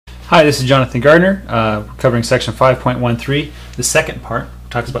Hi, this is Jonathan Gardner. We're covering section 5.13. The second part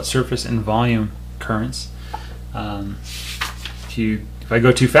talks about surface and volume currents. If I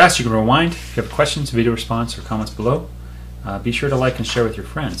go too fast, you can rewind. If you have questions, video response, or comments below, be sure to like and share with your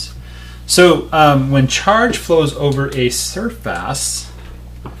friends. So when charge flows over a surface,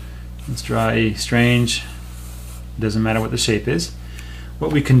 let's draw a strange, doesn't matter what the shape is.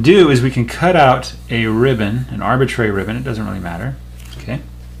 What we can do is we can cut out a ribbon, an arbitrary ribbon, it doesn't really matter. Okay.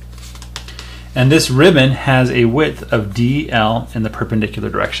 And this ribbon has a width of dl in the perpendicular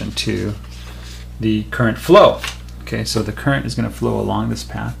direction to the current flow. Okay, so the current is going to flow along this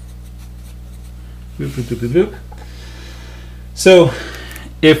path. Boop, boop, boop, boop, boop. So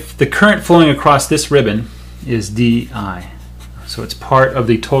if the current flowing across this ribbon is di, so it's part of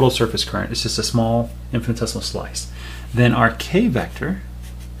the total surface current, it's just a small infinitesimal slice, then our k vector,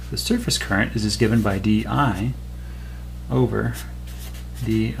 the surface current, is just given by di over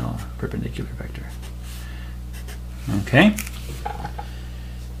dl perpendicular vector. Okay.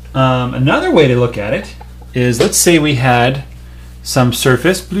 Another way to look at it is, let's say we had some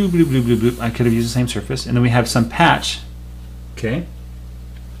surface, blue, blue, blue, blue, blue. I could have used the same surface, and then we have some patch. Okay.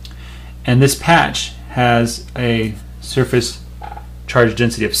 And this patch has a surface charge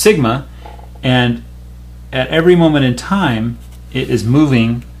density of sigma, and at every moment in time, it is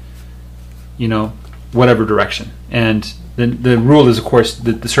moving, whatever direction. And the rule is, of course,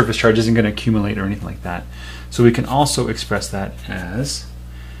 that the surface charge isn't going to accumulate or anything like that. So we can also express that as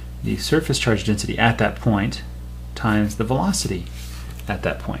the surface charge density at that point times the velocity at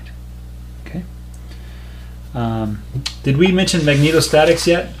that point. Okay. Did we mention magnetostatics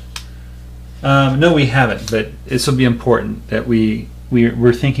yet? No, we haven't, but this will be important that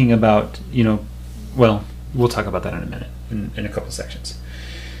we're thinking about, well, we'll talk about that in a minute, in a couple sections.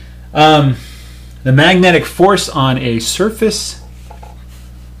 The magnetic force on a surface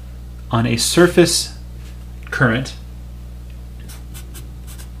current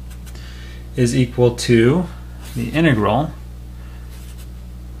is equal to the integral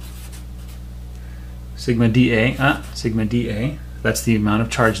sigma dA, that's the amount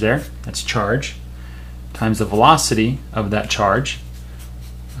of charge there, that's charge, times the velocity of that charge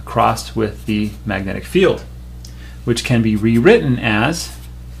across with the magnetic field, which can be rewritten as,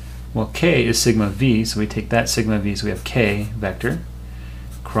 well, k is sigma v, so we take that sigma v, so we have k vector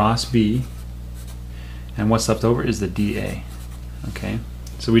cross b, and what's left over is the dA. Okay,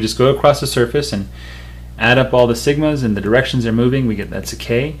 so we just go across the surface and add up all the sigmas and the directions they're moving. We get that's a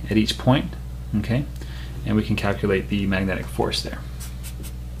k at each point. Okay, and we can calculate the magnetic force there.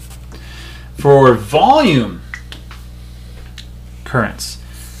 For volume currents,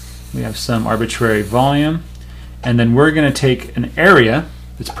 we have some arbitrary volume, and then we're going to take an area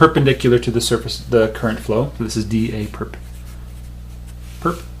that's perpendicular to the surface, the current flow. So this is dA perp.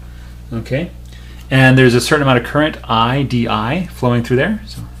 Okay, and there's a certain amount of current I di flowing through there.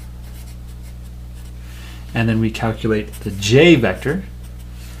 So, and then we calculate the J vector,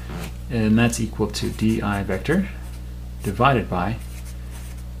 and that's equal to di vector divided by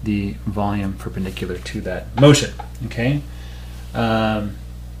the volume perpendicular to that motion. Okay,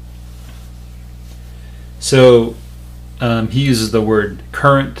 he uses the word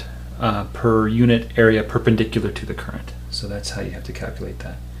current per unit area perpendicular to the current. So that's how you have to calculate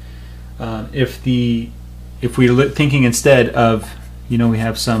that. If we're thinking instead of, we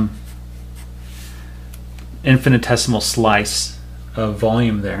have some infinitesimal slice of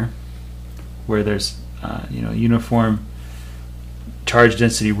volume there, where there's uniform charge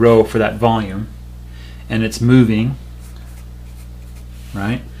density rho for that volume, and it's moving,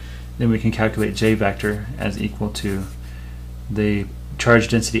 right? Then we can calculate J vector as equal to the charge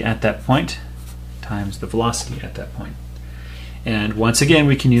density at that point times the velocity at that point. And once again,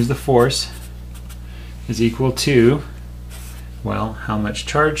 we can use the force is equal to, well, how much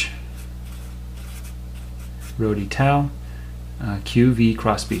charge? Rho d tau, q v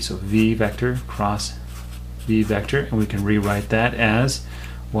cross b. So v vector cross v vector, and we can rewrite that as,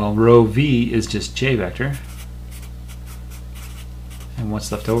 well, rho v is just J vector, and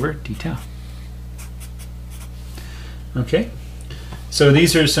what's left over? D tau. Okay, so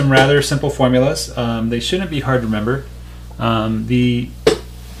these are some rather simple formulas. They shouldn't be hard to remember. The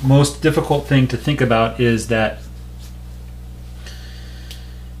most difficult thing to think about is that,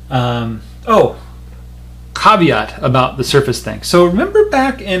 caveat about the surface thing. So remember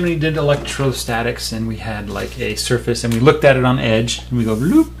back when we did electrostatics and we had like a surface and we looked at it on edge and we go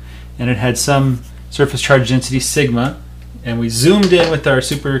loop, and it had some surface charge density sigma, and we zoomed in with our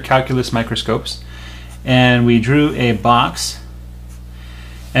super calculus microscopes and we drew a box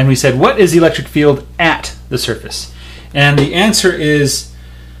and we said, what is the electric field at the surface? And the answer is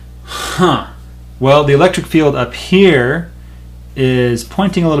Well, the electric field up here is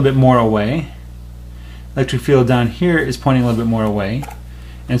pointing a little bit more away. Electric field down here is pointing a little bit more away.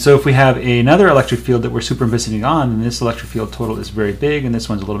 And so if we have another electric field that we're superimposing on, then this electric field total is very big and this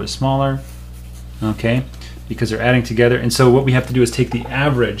one's a little bit smaller, okay, because they're adding together. And so what we have to do is take the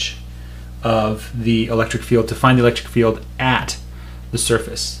average of the electric field to find the electric field at the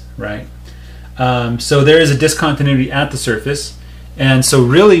surface, right? So there is a discontinuity at the surface. And so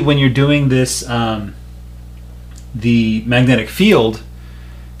really when you're doing this, the magnetic field,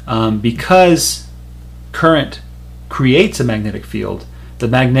 because current creates a magnetic field, the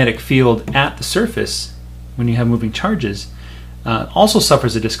magnetic field at the surface, when you have moving charges, also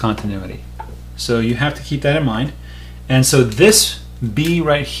suffers a discontinuity. So you have to keep that in mind. And so this B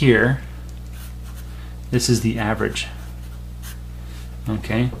right here, this is the average.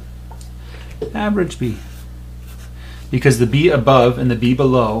 Okay, average B. Because the B above and the B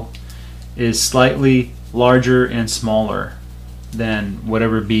below is slightly larger and smaller than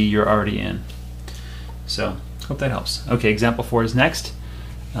whatever B you're already in. So, hope that helps. Okay, example 4 is next.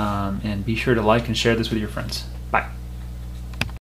 And be sure to like and share this with your friends. Bye.